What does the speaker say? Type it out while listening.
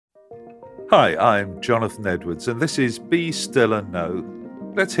Hi, I'm Jonathan Edwards, and this is Be Still and Know.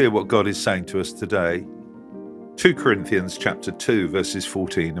 Let's hear what God is saying to us today. 2 Corinthians chapter 2, verses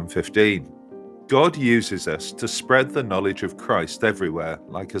 14 and 15. God uses us to spread the knowledge of Christ everywhere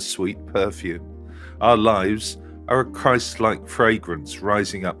like a sweet perfume. Our lives are a Christ-like fragrance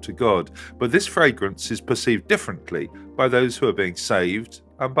rising up to God, but this fragrance is perceived differently by those who are being saved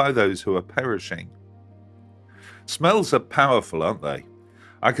and by those who are perishing. Smells are powerful, aren't they?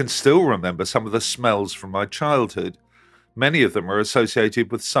 I can still remember some of the smells from my childhood. Many of them are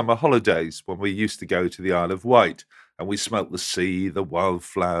associated with summer holidays when we used to go to the Isle of Wight and we smelt the sea, the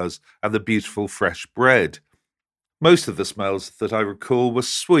wildflowers, and the beautiful fresh bread. Most of the smells that I recall were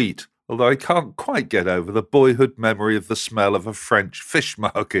sweet, although I can't quite get over the boyhood memory of the smell of a French fish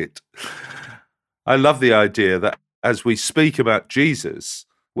market. I love the idea that as we speak about Jesus,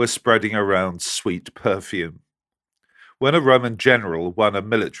 we're spreading around sweet perfume. When a Roman general won a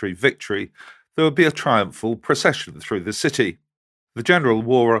military victory, there would be a triumphal procession through the city. The general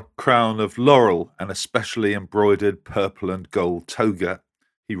wore a crown of laurel and a specially embroidered purple and gold toga.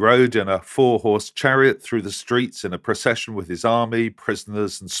 He rode in a 4-horse chariot through the streets in a procession with his army,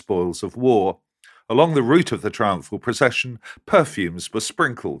 prisoners, and spoils of war. Along the route of the triumphal procession, perfumes were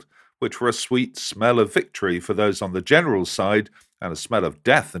sprinkled, which were a sweet smell of victory for those on the general's side and a smell of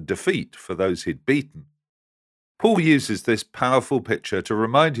death and defeat for those he'd beaten. Paul uses this powerful picture to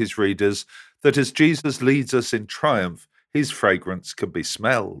remind his readers that as Jesus leads us in triumph, his fragrance can be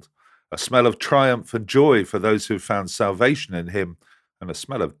smelled, a smell of triumph and joy for those who found salvation in him, and a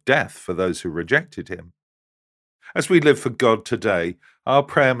smell of death for those who rejected him. As we live for God today, our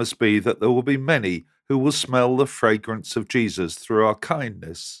prayer must be that there will be many who will smell the fragrance of Jesus through our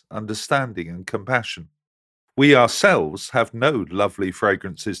kindness, understanding, and compassion. We ourselves have no lovely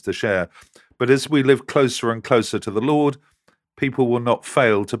fragrances to share, but as we live closer and closer to the Lord, people will not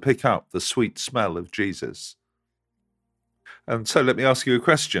fail to pick up the sweet smell of Jesus. And so let me ask you a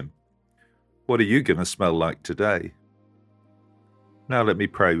question. What are you going to smell like today? Now let me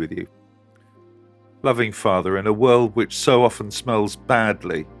pray with you. Loving Father, in a world which so often smells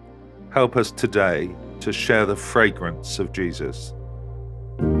badly, help us today to share the fragrance of Jesus.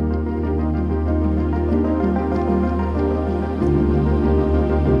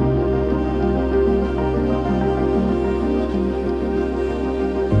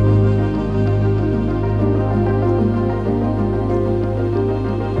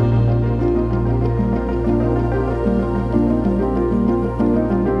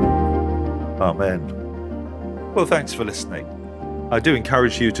 Amen. Well, thanks for listening. I do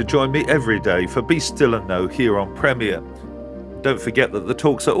encourage you to join me every day for Be Still and Know here on Premier. Don't forget that the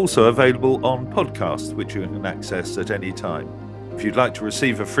talks are also available on podcast, which you can access at any time. If you'd like to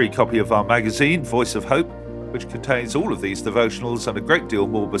receive a free copy of our magazine, Voice of Hope, which contains all of these devotionals and a great deal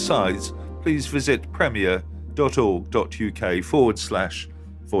more besides, please visit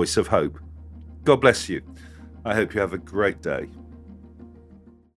premier.org.uk/Voice of Hope. God bless you. I hope you have a great day.